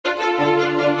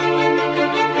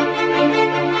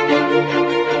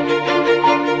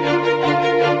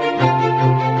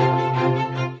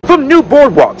new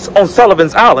boardwalks on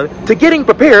Sullivan's Island to getting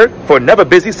prepared for another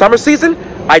busy summer season,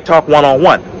 I talk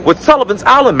one-on-one with Sullivan's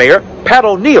Island Mayor Pat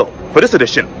O'Neill for this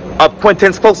edition of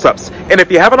Quintin's Close-Ups. And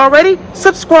if you haven't already,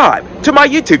 subscribe to my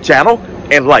YouTube channel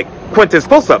and like Quintin's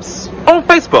Close-Ups on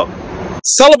Facebook.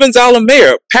 Sullivan's Island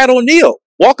Mayor Pat O'Neill,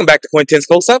 welcome back to Quintin's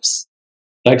Close-Ups.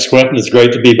 Thanks, Quintin. It's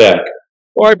great to be back.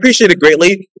 Well, I appreciate it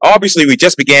greatly. Obviously, we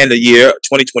just began the year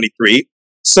 2023.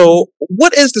 So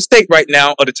what is the state right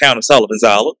now of the town of Sullivan's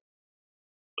Island?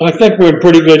 I think we're in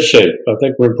pretty good shape.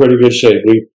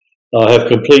 We have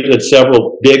completed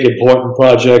several big, important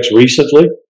projects recently.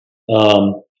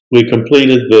 We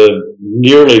completed the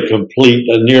nearly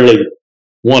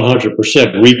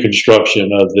 100% reconstruction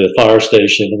of the fire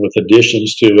station with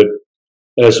additions to it,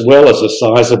 as well as a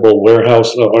sizable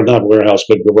warehouse, or not warehouse,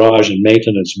 but garage and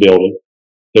maintenance building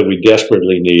that we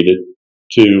desperately needed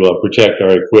to protect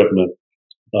our equipment.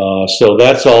 So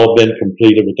that's all been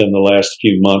completed within the last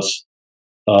few months.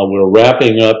 We're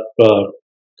wrapping up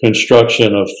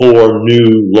construction of 4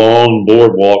 new long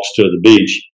boardwalks to the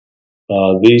beach.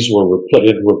 These were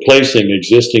replacing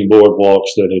existing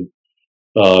boardwalks that had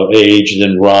aged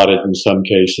and rotted in some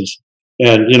cases.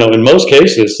 And, in most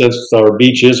cases, since our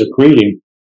beach is accreting,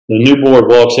 the new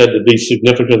boardwalks had to be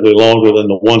significantly longer than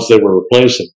the ones they were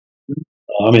replacing.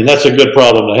 That's a good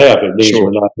problem to have. It means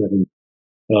We're not having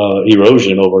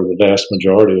erosion over the vast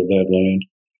majority of that land.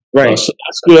 Right. So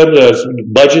that's good.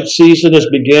 Budget season is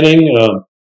beginning.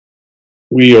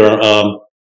 We are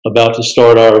about to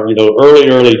start our,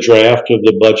 early draft of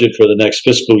the budget for the next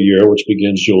fiscal year, which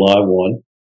begins July 1.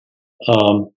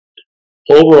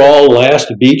 Overall,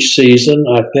 last beach season,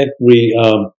 I think we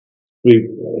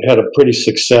had a pretty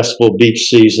successful beach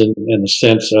season in the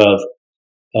sense of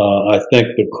I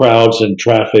think the crowds and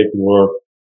traffic were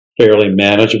fairly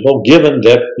manageable, given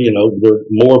that, there are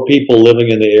more people living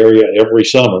in the area every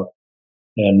summer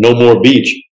and no more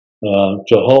beach to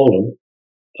hold them.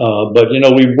 But,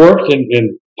 we worked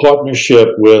in partnership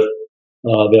with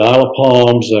the Isle of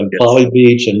Palms and Folly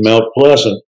Beach and Mount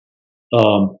Pleasant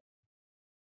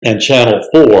and Channel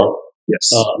 4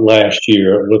 last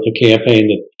year with a campaign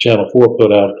that Channel 4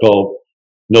 put out called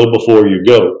Know Before You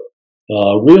Go.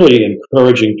 Really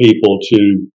encouraging people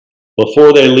to,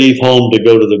 before they leave home to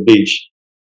go to the beach,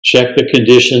 check the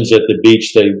conditions at the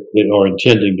beach they are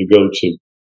intending to go to.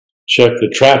 Check the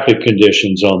traffic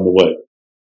conditions on the way.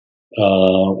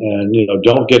 And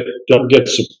don't get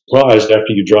surprised after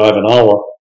you drive an hour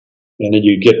and then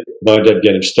you wind up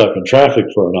getting stuck in traffic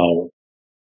for an hour.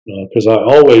 Because I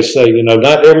always say,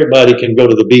 not everybody can go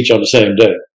to the beach on the same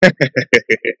day.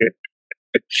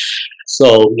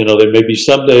 So, there may be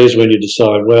some days when you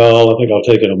decide, well, I think I'll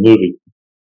take in a movie,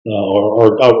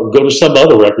 or I'll go to some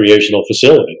other recreational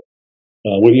facility.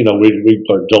 We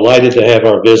are delighted to have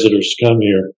our visitors come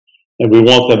here, and we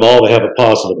want them all to have a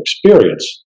positive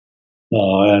experience.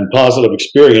 And positive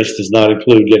experience does not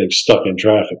include getting stuck in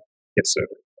traffic. Yes, sir.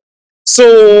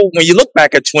 So, when you look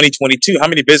back at 2022, how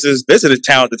many visitors visited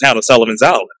the town of Sullivan's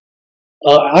Island?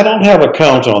 I don't have a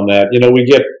count on that. We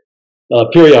get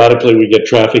periodically we get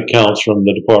traffic counts from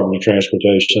the Department of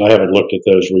Transportation. I haven't looked at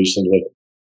those recently.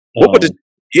 What would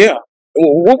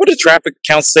the traffic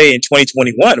counts say in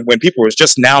 2021 when people were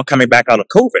just now coming back out of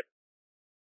COVID?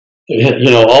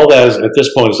 All that is, at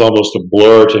this point is almost a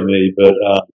blur to me. But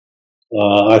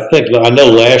I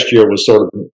know last year was sort of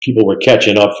people were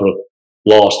catching up for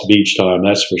lost beach time.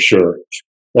 That's for sure,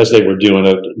 as they were doing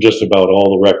it just about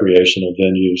all the recreational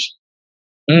venues.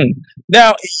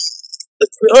 Now,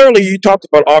 earlier you talked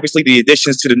about obviously the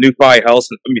additions to the new firehouse,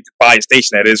 the fire station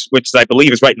that is, which I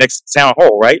believe is right next to Town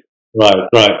Hall, right?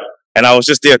 Right. And I was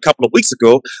just there a couple of weeks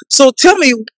ago. So tell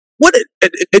me, what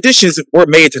additions were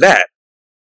made to that?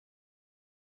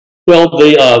 Well,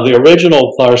 the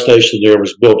original fire station there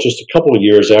was built just a couple of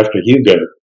years after Hugo.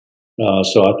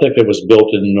 So I think it was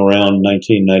built in around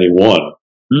 1991.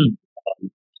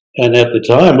 And at the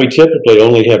time, we typically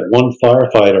only had one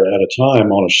firefighter at a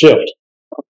time on a shift.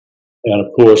 And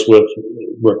of course, with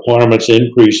requirements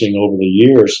increasing over the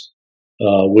years,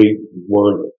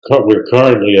 we're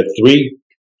currently at 3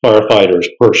 firefighters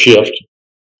per shift.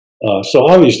 So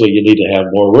obviously, you need to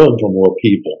have more room for more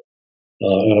people.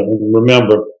 And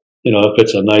remember, if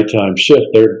it's a nighttime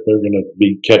shift, they're going to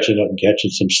be catching up and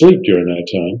catching some sleep during that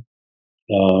time,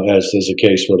 as is the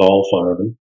case with all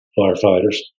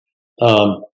firefighters.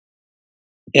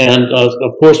 And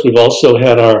of course, we've also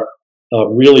had our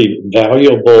really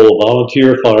valuable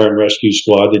volunteer fire and rescue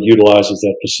squad that utilizes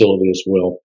that facility as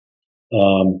well.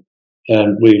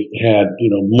 And we've had,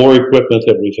 more equipment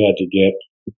that we've had to get.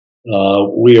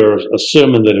 We are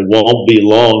assuming that it won't be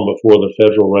long before the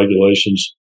federal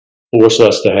regulations force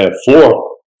us to have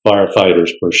 4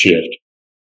 firefighters per shift.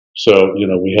 So,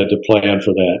 we had to plan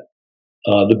for that.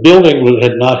 The building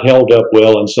had not held up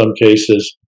well in some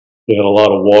cases. We had a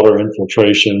lot of water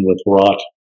infiltration with rot.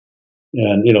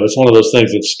 And, it's one of those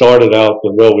things that started out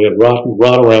that, well, we had rot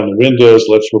around the windows,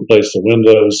 let's replace the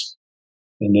windows.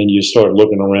 And then you start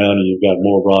looking around and you've got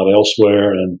more rot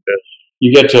elsewhere. And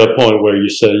you get to a point where you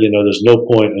say, there's no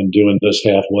point in doing this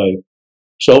halfway.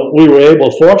 So we were able,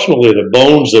 fortunately, the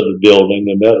bones of the building,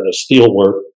 the steel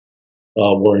work,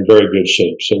 were in very good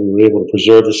shape. So we were able to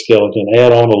preserve the skeleton,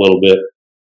 add on a little bit.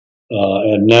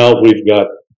 And now we've got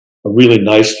a really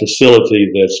nice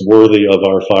facility that's worthy of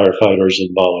our firefighters and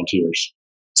volunteers.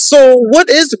 So what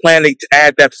is the plan to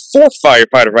add that fourth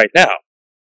firefighter right now?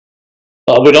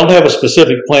 We don't have a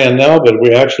specific plan now, but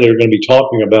we actually are going to be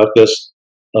talking about this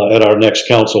at our next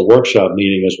council workshop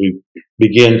meeting as we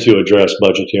begin to address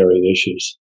budgetary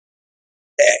issues.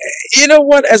 You know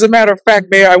what? As a matter of fact,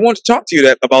 Mayor, I want to talk to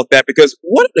you about that because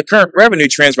what are the current revenue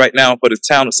trends right now for the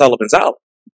town of Sullivan's Island?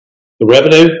 The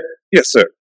revenue? Yes, sir.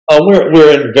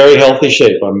 We're in very healthy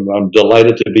shape. I'm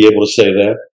delighted to be able to say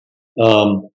that.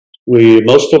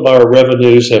 Most of our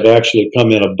revenues have actually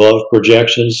come in above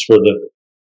projections for the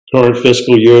current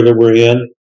fiscal year that we're in.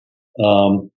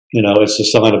 It's a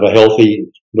sign of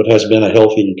what has been a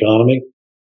healthy economy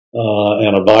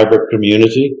and a vibrant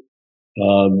community.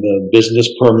 The business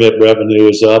permit revenue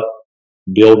is up.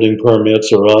 Building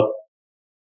permits are up.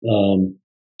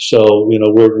 So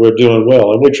we're doing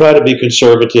well. And we try to be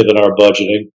conservative in our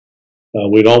budgeting.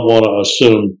 We don't want to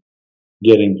assume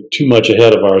getting too much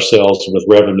ahead of ourselves with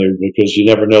revenue because you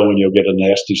never know when you'll get a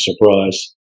nasty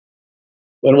surprise.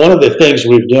 And one of the things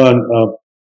we've done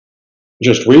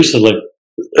just recently,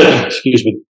 excuse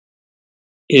me,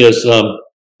 is,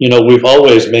 we've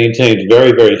always maintained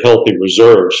very, very healthy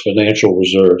reserves, financial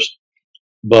reserves.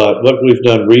 But what we've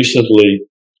done recently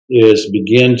is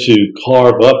begin to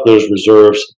carve up those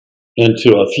reserves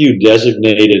into a few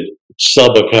designated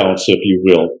sub-accounts, if you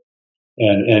will,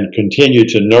 and continue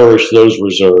to nourish those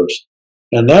reserves.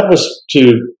 And that was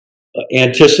to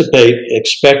anticipate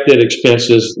expected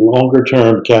expenses,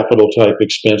 longer-term capital-type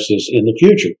expenses in the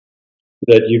future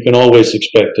that you can always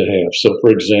expect to have. So,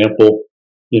 for example,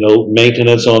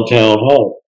 maintenance on town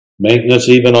hall, maintenance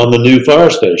even on the new fire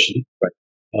station. Right.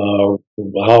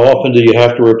 How often do you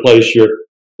have to replace your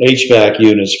HVAC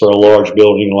units for a large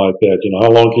building like that? How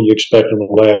long can you expect them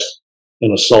to last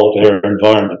in a salt air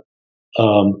environment?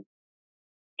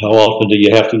 How often do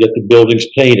you have to get the buildings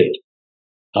painted?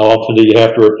 How often do you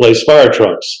have to replace fire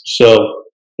trucks? So,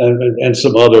 and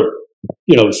some other,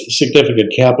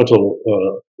 significant capital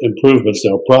improvements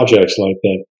or projects like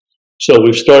that. So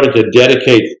we've started to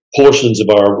dedicate portions of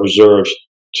our reserves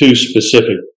to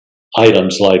specific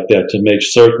items like that to make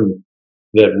certain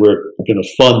that we're going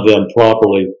to fund them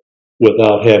properly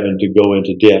without having to go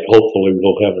into debt. Hopefully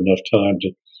we'll have enough time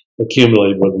to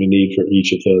accumulate what we need for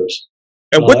each of those.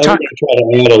 And what time? I'm going to try to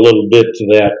add a little bit to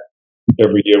that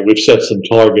every year. We've set some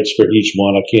targets for each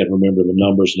one. I can't remember the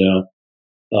numbers now.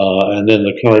 And then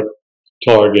the current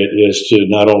target is to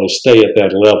not only stay at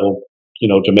that level,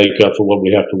 to make up for what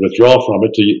we have to withdraw from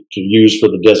it to use for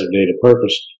the designated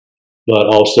purpose, but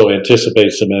also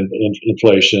anticipate some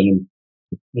inflation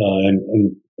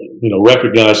and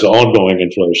recognize the ongoing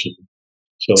inflation.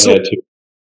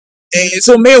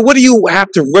 So, Mayor, what do you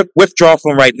have to withdraw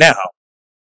from right now?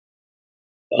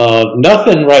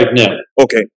 Nothing right now.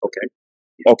 Okay.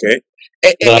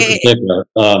 That I can think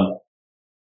of.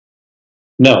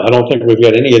 No, I don't think we've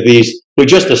got any of these. We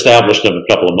just established them a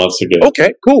couple of months ago.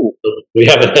 Okay, cool. So we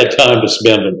haven't had time to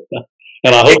spend them,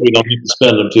 and I hope we don't need to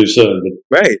spend them too soon.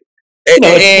 But, right. You're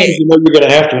going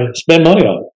to have to spend money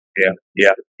on it.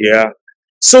 Yeah.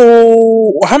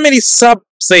 So, how many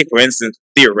say for instance,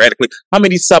 theoretically, how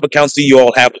many sub accounts do you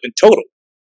all have in total?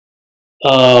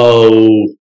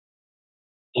 Oh,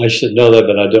 I should know that,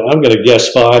 but I don't. I'm going to guess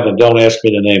 5, and don't ask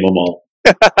me to name them all.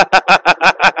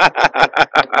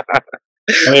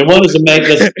 I mean, one is a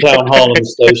maintenance town hall and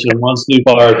station, one's new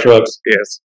fire trucks.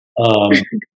 Yes.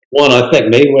 One I think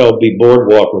may well be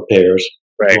boardwalk repairs.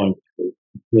 Right.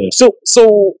 Yeah.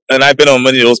 So, and I've been on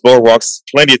many of those boardwalks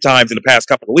plenty of times in the past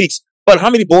couple of weeks. But how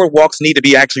many boardwalks need to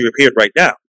be actually repaired right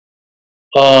now?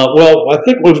 Well, I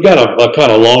think we've got a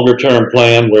kind of longer term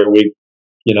plan where we,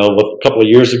 a couple of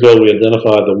years ago we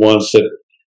identified the ones that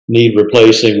need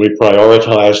replacing. We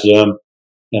prioritized them,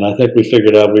 and I think we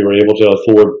figured out we were able to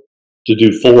afford to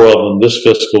do 4 of them this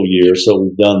fiscal year, so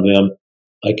we've done them.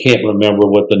 I can't remember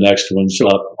what the next ones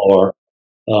are,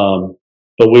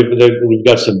 but we've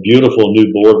got some beautiful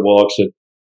new boardwalks at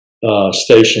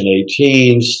Station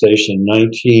 18, Station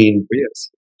 19,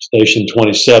 yes, Station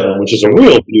 27, which is a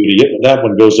real beauty. That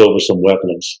one goes over some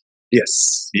wetlands.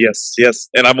 Yes, yes, yes.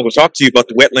 And I'm going to talk to you about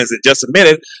the wetlands in just a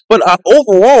minute. But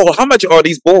overall, how much are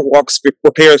these boardwalks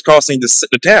repairs costing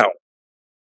the town?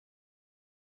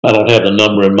 I don't have the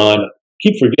number in mind.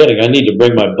 Keep forgetting I need to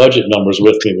bring my budget numbers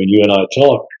with me when you and I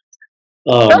talk.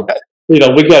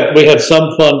 We had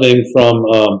some funding from,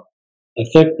 I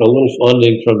think a little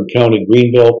funding from county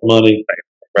greenbelt money,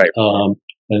 right.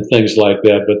 And things like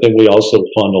that. But then we also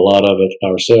fund a lot of it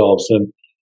ourselves. And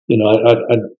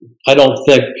I don't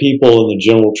think people in the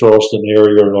general Charleston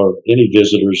area or any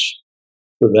visitors,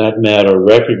 for that matter,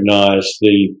 recognize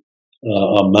the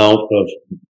amount of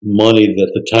money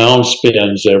that the town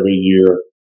spends every year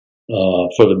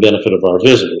for the benefit of our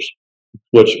visitors.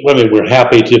 Which, I mean, we're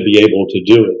happy to be able to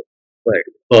do it. Right.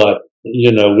 But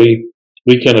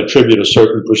we can attribute a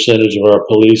certain percentage of our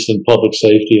police and public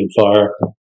safety and fire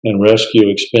and rescue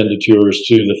expenditures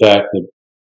to the fact that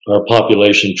our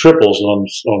population triples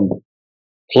on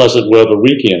pleasant weather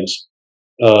weekends,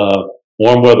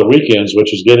 warm weather weekends,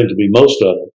 which is getting to be most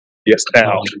of them. Yes,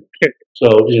 now. So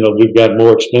we've got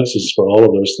more expenses for all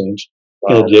of those things,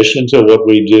 wow. In addition to what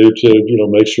we do to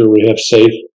make sure we have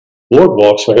safe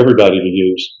boardwalks for everybody to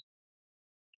use.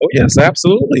 Oh yes,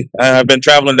 absolutely. I've been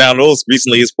traveling down those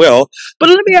recently as well. But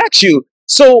let me ask you.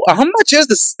 So, how much is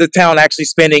the town actually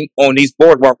spending on these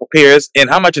boardwalk repairs, and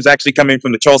how much is actually coming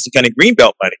from the Charleston County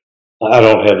Greenbelt money? I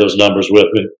don't have those numbers with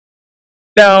me.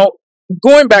 Now,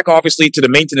 going back obviously to the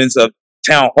maintenance of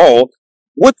Town Hall,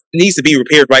 what needs to be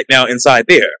repaired right now inside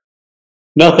there?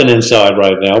 Nothing inside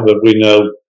right now, but we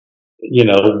know,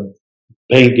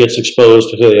 paint gets exposed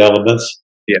to the elements.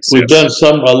 Yes, we've done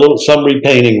some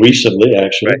repainting recently,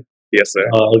 actually. Right. Yes, sir.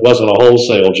 It wasn't a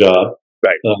wholesale job.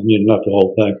 Right. Not the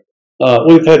whole thing.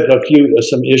 We've had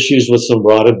some issues with some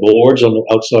rotted boards on the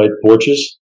outside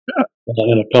porches,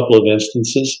 in a couple of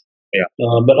instances. Yeah.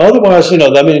 But otherwise, in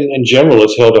general,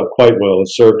 it's held up quite well.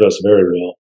 It's served us very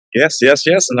well. Yes, yes,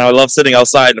 yes. And I love sitting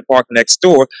outside in the park next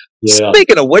door. Yeah.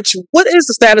 Speaking of which, what is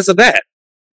the status of that?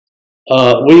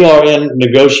 We are in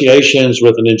negotiations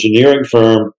with an engineering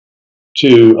firm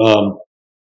to,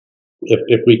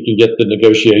 if we can get the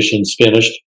negotiations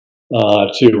finished,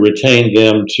 to retain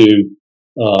them to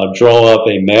draw up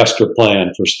a master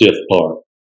plan for Stith Park.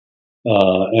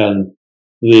 And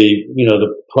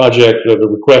the project, the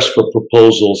request for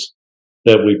proposals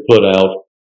that we put out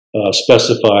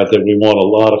specified that we want a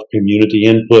lot of community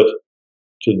input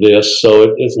to this. So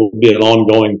it will be an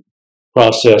ongoing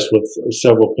process with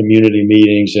several community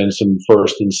meetings and some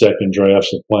first and second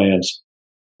drafts of plans.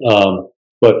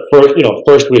 But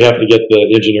first we have to get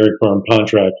the engineering firm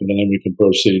contracted, and then we can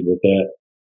proceed with that.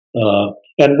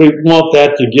 And we want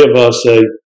that to give us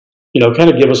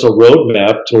give us a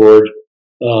roadmap toward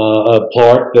a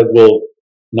park that will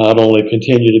not only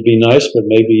continue to be nice, but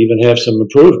maybe even have some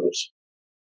improvements.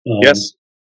 Yes.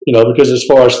 Because as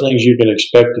far as things you can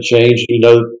expect to change,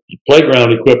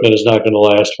 playground equipment is not going to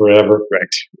last forever.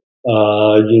 Right.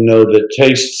 The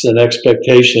tastes and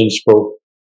expectations for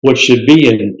what should be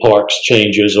in parks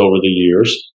changes over the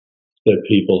years that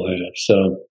people have.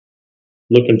 So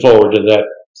looking forward to that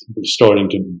starting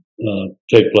to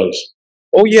take place.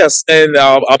 Oh, yes, and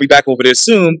I'll be back over there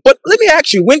soon. But let me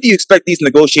ask you, when do you expect these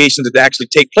negotiations to actually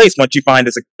take place once you find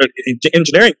this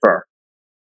engineering firm?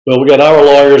 Well, we got our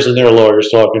lawyers and their lawyers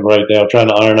talking right now, trying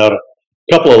to iron out a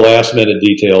couple of last-minute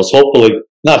details. Hopefully,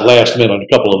 not last-minute,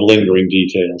 a couple of lingering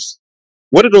details.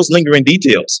 What are those lingering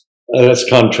details? That's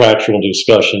contractual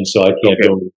discussion, so I can't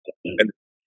go into that.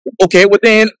 Okay, well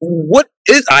then, what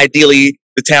is ideally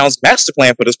the town's master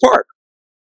plan for this park?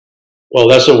 Well,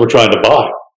 that's what we're trying to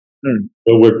buy.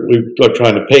 We're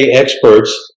trying to pay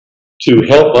experts to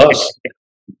help us,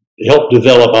 help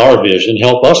develop our vision,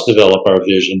 help us develop our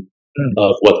vision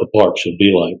of what the park should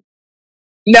be like.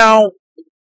 Now,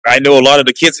 I know a lot of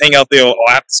the kids hang out there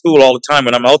after school all the time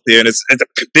when I'm out there, and it's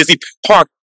a busy park.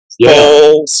 Yeah.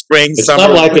 Fall, spring, summer. It's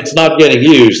not like it's not getting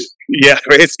used. Yeah,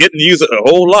 it's getting used a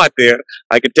whole lot there.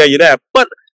 I can tell you that. But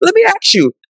let me ask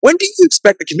you, when do you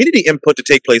expect the community input to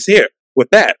take place here with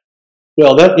that?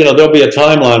 Well, there'll be a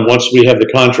timeline once we have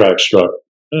the contract struck.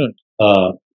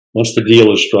 Once the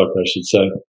deal is struck, I should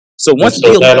say. So once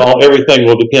everything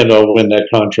will depend on when that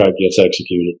contract gets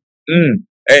executed. And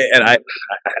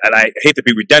I hate to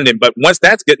be redundant, but once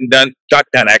that's gets done,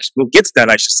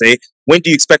 I should say. When do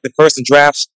you expect the first and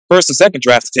second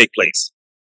drafts to take place?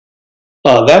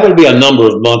 That would be a number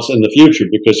of months in the future,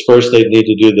 because first they need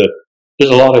to do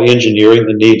there's a lot of engineering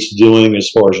that needs doing as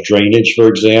far as drainage, for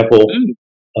example,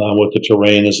 what the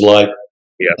terrain is like.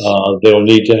 Yes. They'll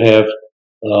need to have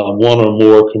one or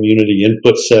more community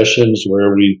input sessions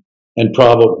where we and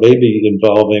probably maybe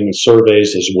involving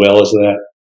surveys as well as that,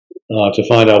 to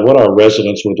find out what our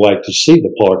residents would like to see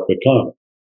the park become,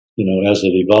 as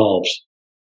it evolves.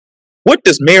 What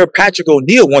does Mayor Patrick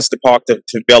O'Neill wants the park to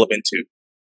develop into?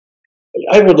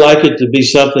 I would like it to be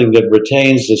something that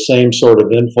retains the same sort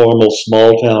of informal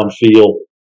small town feel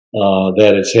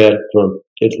that it's had for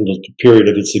the period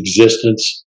of its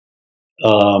existence.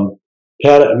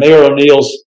 Pat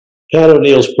O'Neill's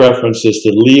preference is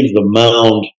to leave the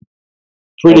mound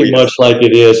pretty much like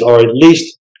it is, or at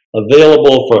least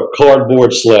available for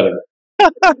cardboard sledding,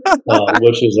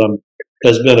 which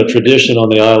has been a tradition on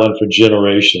the island for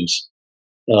generations.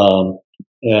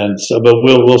 And so, but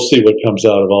we'll see what comes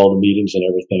out of all the meetings and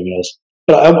everything else.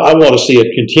 But I want to see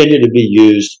it continue to be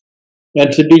used,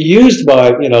 and to be used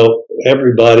by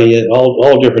everybody and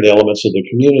all different elements of the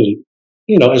community,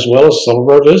 as well as some of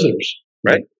our visitors.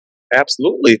 Right.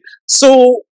 Absolutely.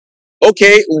 So,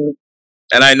 okay,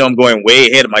 and I know I'm going way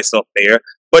ahead of myself there,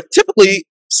 but typically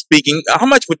speaking, how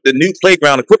much would the new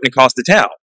playground equipment cost the town?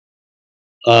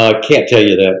 Can't tell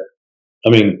you that. I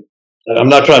mean, I'm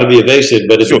not trying to be evasive,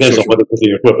 but it depends on what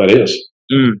the equipment is.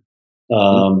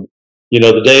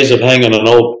 The days of hanging an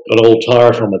old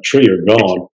tire from a tree are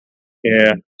gone.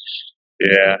 Yeah.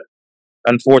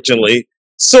 Unfortunately.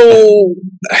 So,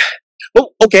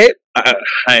 okay.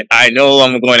 I know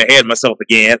I'm going ahead of myself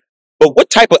again, but what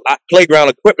type of playground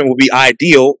equipment would be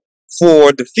ideal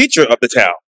for the future of the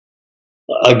town?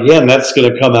 Again, that's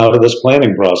going to come out of this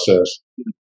planning process.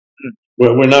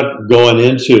 We're not going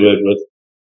into it with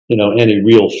any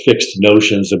real fixed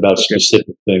notions about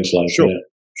specific things like that.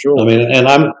 Sure. I mean, and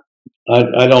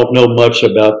I don't know much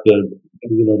about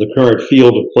the current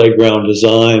field of playground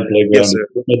design,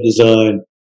 equipment design,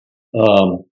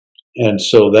 and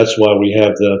so that's why we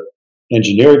have the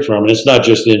engineering firm. And it's not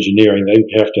just engineering; they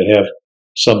have to have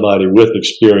somebody with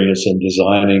experience in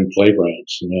designing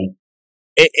playgrounds.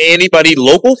 Anybody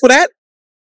local for that?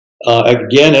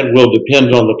 Again, it will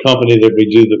depend on the company that we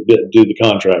do the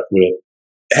contract with.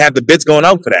 Have the bids going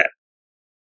out for that?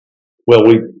 Well,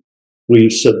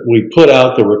 we put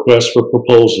out the request for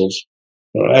proposals,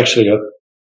 or actually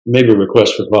maybe a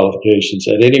request for qualifications.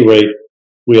 At any rate,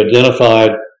 we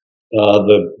identified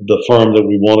the firm that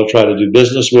we want to try to do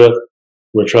business with.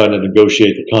 We're trying to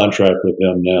negotiate the contract with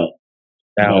them now.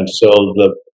 And so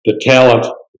the talent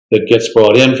that gets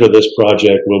brought in for this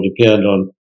project will depend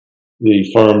on the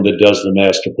firm that does the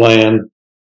master plan,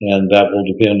 and that will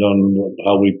depend on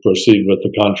how we proceed with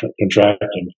the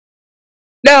contracting.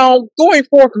 Now, going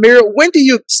forward, Mayor, when do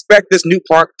you expect this new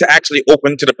park to actually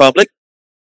open to the public?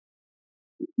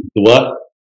 The what?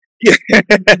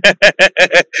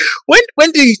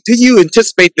 When do you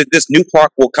anticipate that this new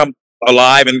park will come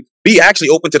alive and be actually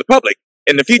open to the public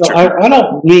in the future? I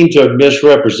don't mean to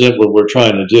misrepresent what we're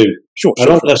trying to do. I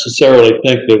don't necessarily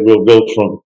think that we'll go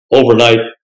from overnight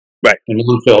in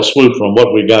one fell swoop from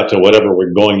what we got to whatever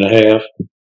we're going to have.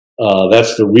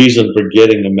 That's the reason for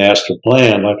getting the master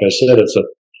plan. Like I said, it's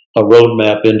a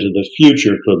roadmap into the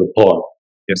future for the park.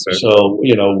 Yes, sir. So,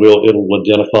 it'll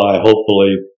identify,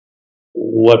 hopefully,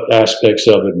 what aspects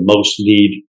of it most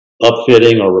need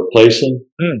upfitting or replacing.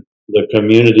 The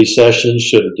community sessions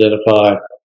should identify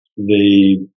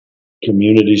the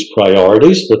community's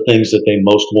priorities, the things that they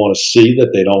most want to see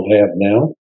that they don't have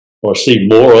now, or see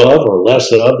more of or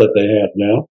less of that they have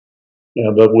now.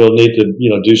 But we'll need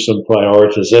to, do some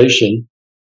prioritization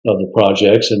of the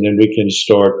projects, and then we can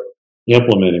start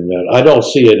implementing that. I don't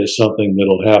see it as something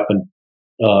that'll happen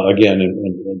again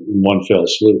in one fell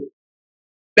swoop.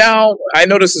 Now, I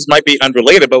know this might be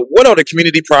unrelated, but what are the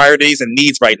community priorities and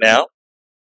needs right now?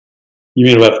 You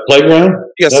mean about the playground?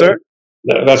 Yes, sir.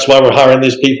 That's why we're hiring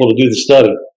these people to do the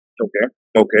study.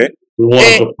 Okay. We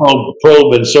want to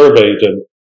probe and survey to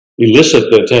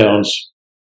elicit the town's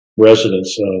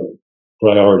residents'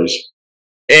 priorities.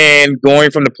 And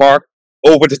going from the park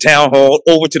over to town hall,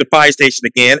 over to the fire station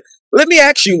again, let me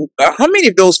ask you, how many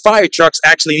of those fire trucks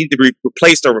actually need to be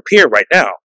replaced or repaired right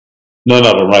now? None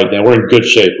of them right now. We're in good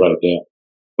shape right now.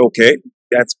 Okay,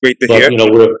 that's great to hear.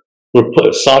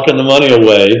 We're socking the money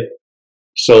away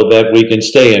so that we can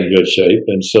stay in good shape,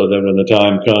 and so that when the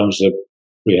time comes that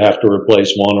we have to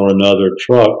replace one or another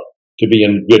truck to be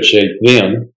in good shape,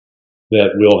 then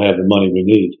that we'll have the money we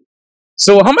need.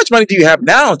 So how much money do you have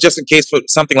now just in case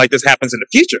something like this happens in the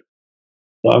future?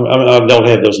 I don't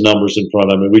have those numbers in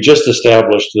front of me. We just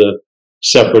established the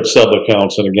separate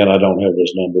sub-accounts, and again, I don't have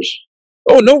those numbers.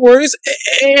 Oh, no worries.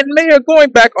 And Mayor, going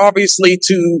back obviously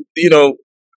to,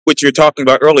 what you were talking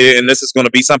about earlier, and this is going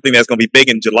to be something that's going to be big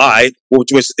in July,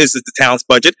 which is the town's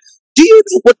budget. Do you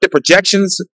know what the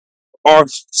projections are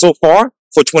so far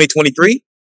for 2023?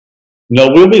 No,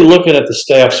 we'll be looking at the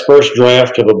staff's first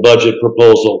draft of a budget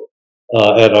proposal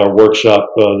at our workshop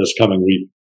this coming week.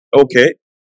 Okay.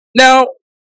 Now,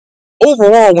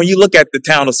 overall, when you look at the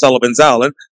town of Sullivan's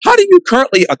Island, how do you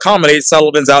currently accommodate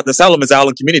the Sullivan's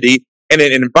Island community in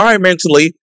an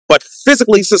environmentally but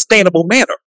physically sustainable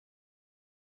manner?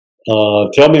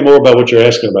 Tell me more about what you're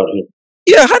asking about here.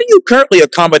 Yeah, how do you currently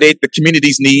accommodate the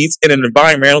community's needs in an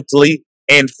environmentally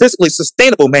and physically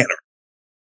sustainable manner?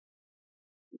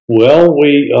 Well,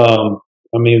 we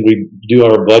do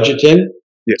our budgeting.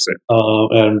 Yes, sir.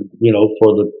 And,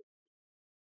 for the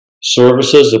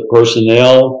services, the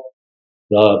personnel,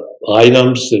 the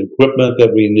items, the equipment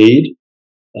that we need,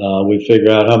 we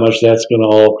figure out how much that's going to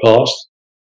all cost.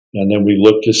 And then we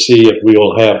look to see if we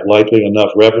will have likely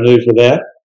enough revenue for that.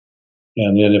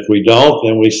 And then if we don't,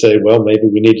 then we say, well, maybe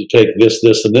we need to take this,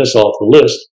 this, and this off the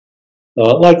list,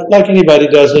 like anybody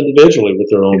does individually with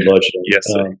their own budget. Yes,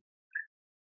 sir.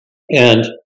 And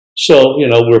so,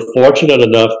 we're fortunate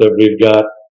enough that we've got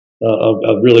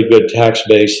a really good tax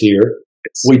base here.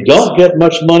 We don't get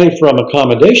much money from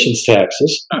accommodations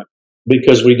taxes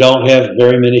because we don't have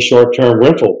very many short-term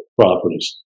rental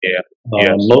properties. Yeah.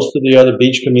 Most of the other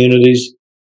beach communities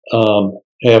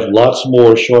have lots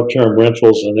more short-term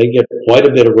rentals, and they get quite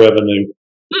a bit of revenue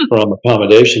from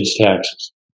accommodations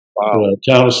taxes. Wow.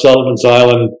 The town of Sullivan's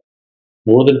Island,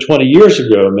 more than 20 years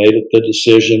ago, made it the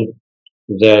decision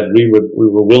that we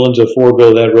were willing to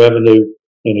forego that revenue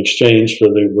in exchange for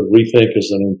what we think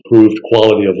is an improved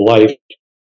quality of life,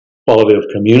 quality of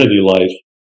community life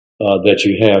that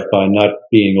you have by not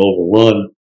being overrun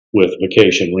with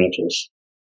vacation rentals.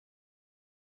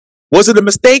 Was it a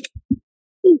mistake?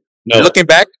 No. Looking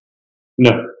back?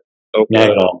 No. Okay. Not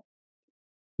at all.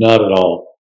 Not at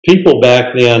all. People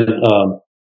back then,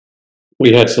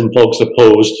 we had some folks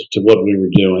opposed to what we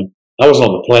were doing. I was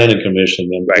on the planning commission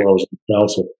then before I was on the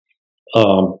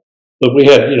council. But we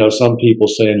had, some people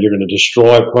saying you're going to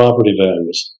destroy property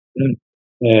values.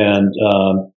 And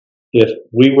if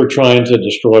we were trying to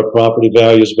destroy property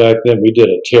values back then, we did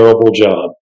a terrible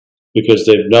job because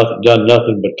they've done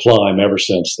nothing but climb ever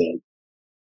since then.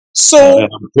 So and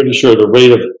I'm pretty sure the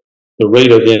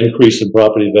rate of increase in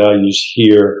property values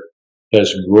here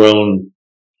has grown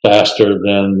faster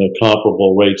than the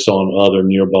comparable rates on other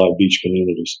nearby beach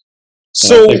communities.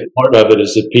 So I think part of it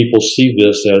is that people see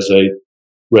this as a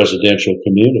residential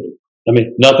community. I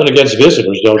mean, nothing against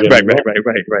visitors, don't get me wrong.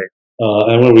 Right.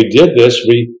 And when we did this,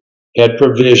 we had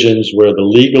provisions where the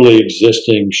legally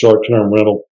existing short-term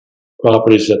rental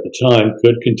properties at the time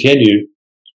could continue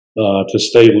to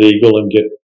stay legal and get,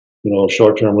 a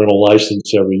short-term rental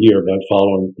license every year by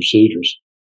following the procedures.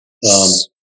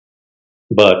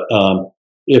 But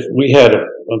if we had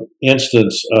an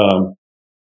instance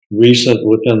recent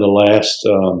within the last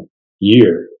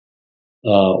year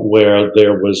where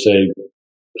there was a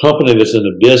company that's in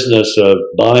the business of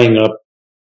buying up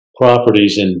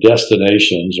properties in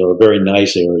destinations or very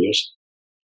nice areas,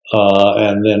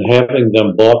 and then having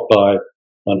them bought by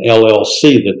an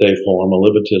LLC that they form, a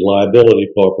limited liability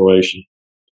corporation,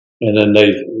 and then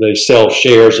they sell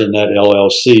shares in that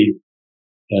LLC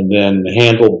and then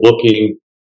handle booking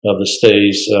of the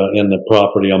stays in the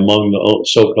property among the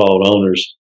so-called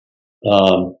owners.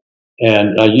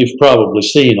 And you've probably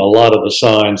seen a lot of the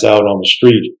signs out on the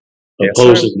street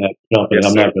opposing that company.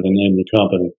 I'm not going to name the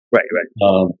company.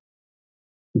 Right.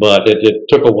 But it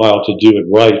took a while to do it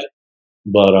right.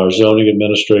 But our zoning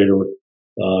administrator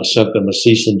sent them a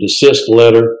cease and desist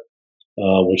letter,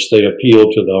 which they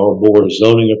appealed to our Board of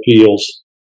Zoning Appeals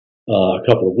a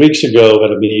couple of weeks ago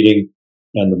at a meeting,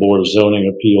 and the Board of Zoning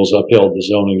Appeals upheld the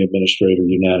zoning administrator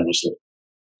unanimously.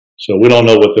 So we don't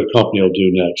know what the company will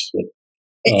do next. But,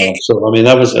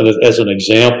 that was as an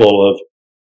example of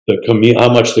how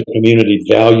much the community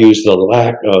values the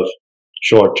lack of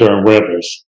short-term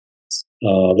renters.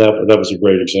 That was a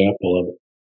great example of it.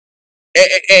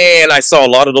 And I saw a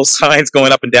lot of those signs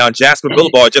going up and down Jasper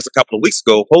Boulevard just a couple of weeks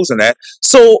ago opposing that.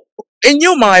 So, in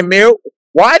your mind, Mayor,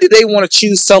 why do they want to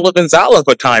choose Sullivan's Island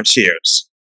for timeshares?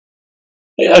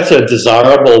 Yeah, it's a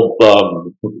desirable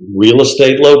real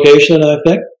estate location, I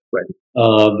think. Right.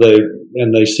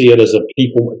 They see it as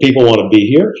people want to be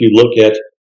here. If you look at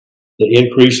the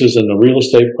increases in the real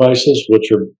estate prices,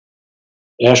 which are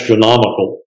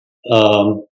astronomical,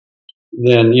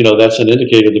 then that's an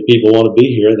indicator that people want to be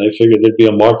here, and they figure there'd be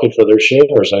a market for their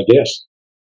shares, I guess.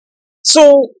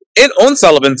 So, on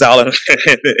Sullivan's Island,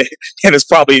 and it's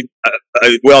probably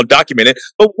well documented,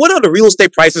 but what are the real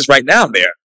estate prices right now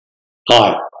there?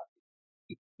 High.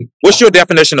 What's your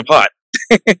definition of hot?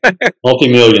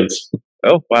 Multi-millions.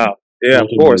 Oh, wow. Yeah, of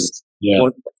course. Yeah.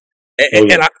 Oh,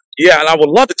 yeah. And I would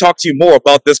love to talk to you more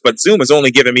about this, but Zoom is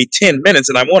only giving me 10 minutes,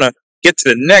 and I want to get to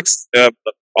the next,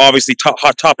 obviously,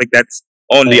 hot topic that's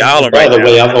on the island right now. By the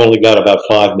way, I've only got about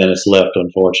 5 minutes left,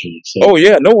 unfortunately. So. Oh,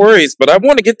 yeah, no worries. But I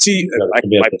want to get to you.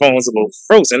 My phone's a little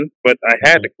frozen, but I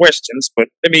had the questions. But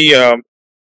let me,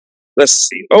 let's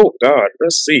see. Oh, God,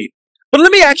 let's see. But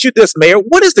let me ask you this, Mayor.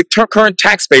 What is the current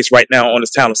tax base right now on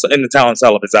this town, in the town of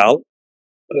Sullivan's Island?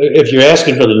 If you're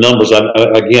asking for the numbers,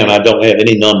 again, I don't have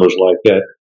any numbers like that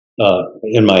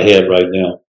in my head right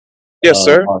now. Yes,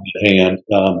 sir. On hand.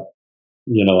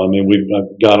 You know, I mean, we've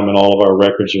got them in all of our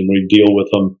records, and we deal with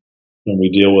them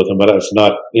but that's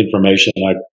not information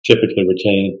I typically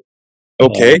retain.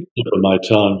 Okay. On my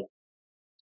tongue.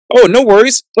 Oh, no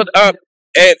worries. But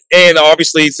and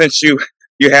obviously, since you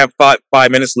have 5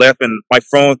 minutes left, and my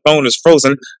phone is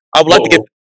frozen, I would like to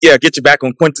get you back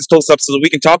on Quintin's Close-Up so that we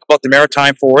can talk about the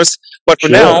maritime forest. But for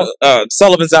now,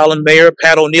 Sullivan's Island Mayor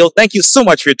Pat O'Neill, thank you so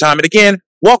much for your time. And again,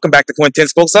 welcome back to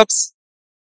Quintin's Close-Ups.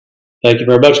 Thank you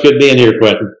very much. Good being here,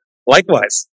 Quintin.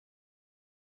 Likewise.